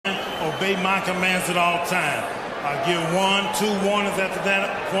obey my commands at all times. I'll give 1, 2 warnings. After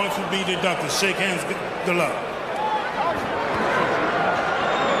that, points will be deducted. Shake hands. Good luck.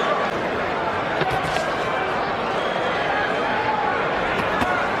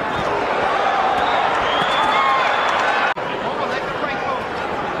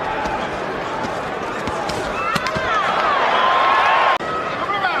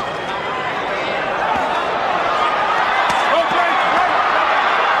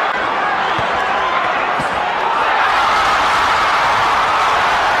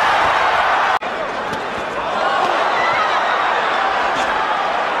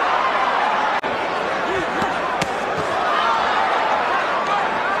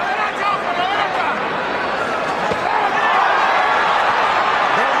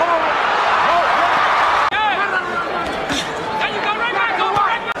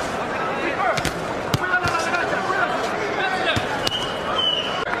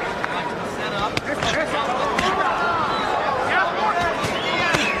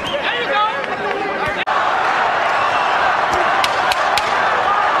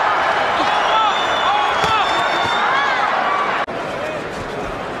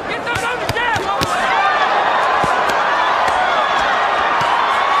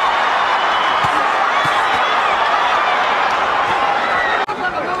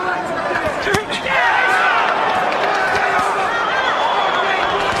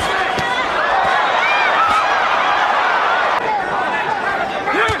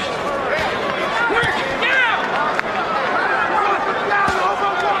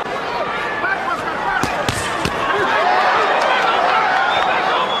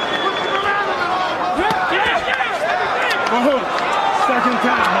 Second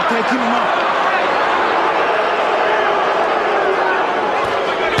time, okay, keep him up.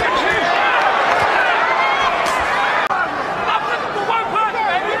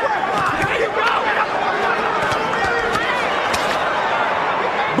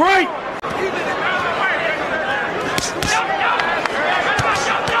 Break!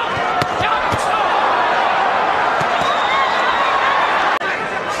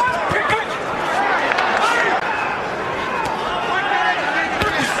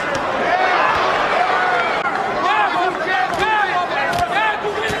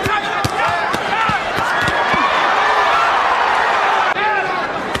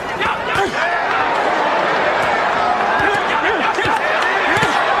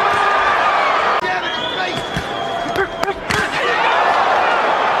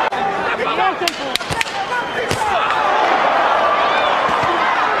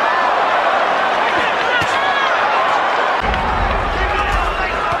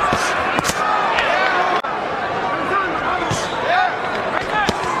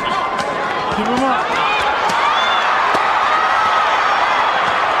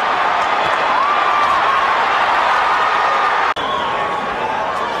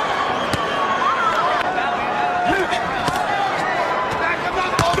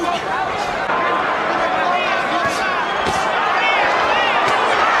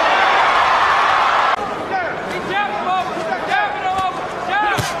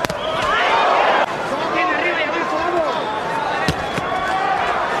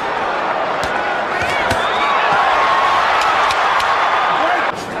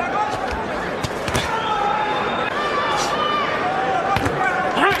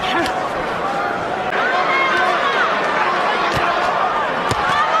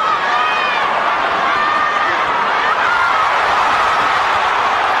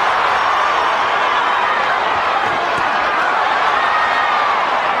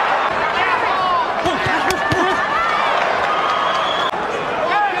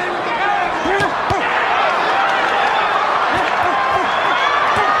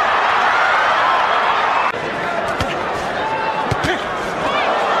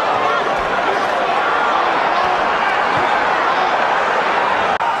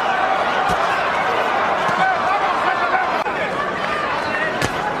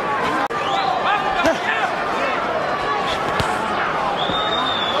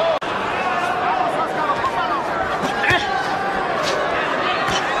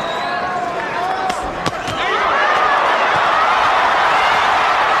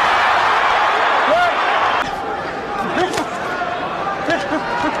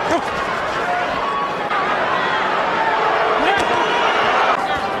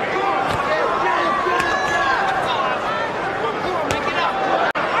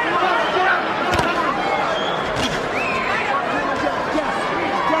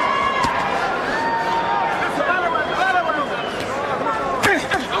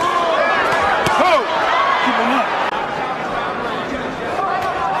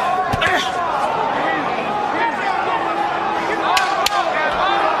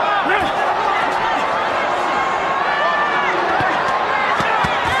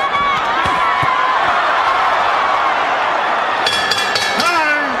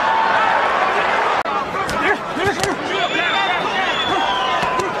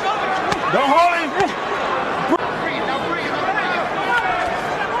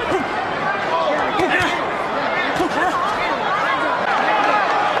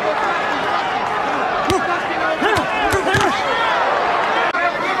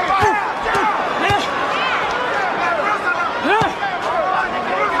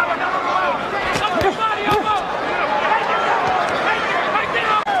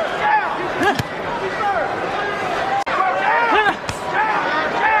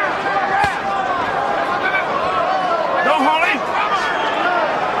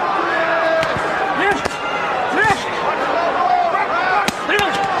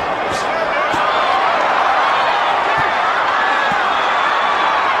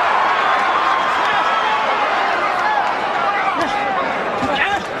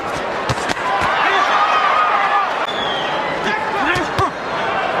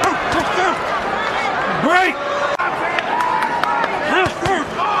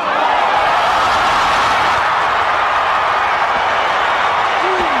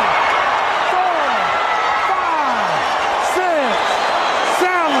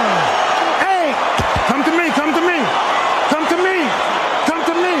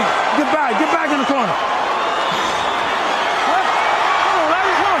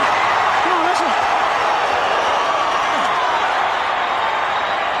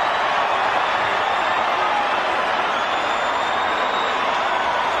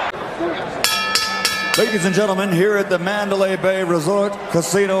 Ladies and gentlemen, here at the Mandalay Bay Resort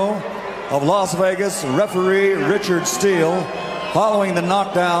Casino of Las Vegas, referee Richard Steele, following the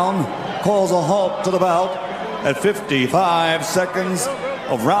knockdown, calls a halt to the bout at 55 seconds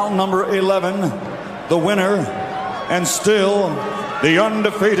of round number 11. The winner, and still the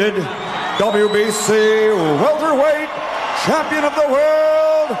undefeated WBC welterweight champion of the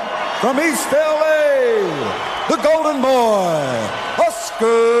world from East LA, the Golden Boy,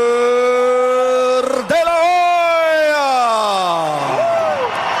 Oscar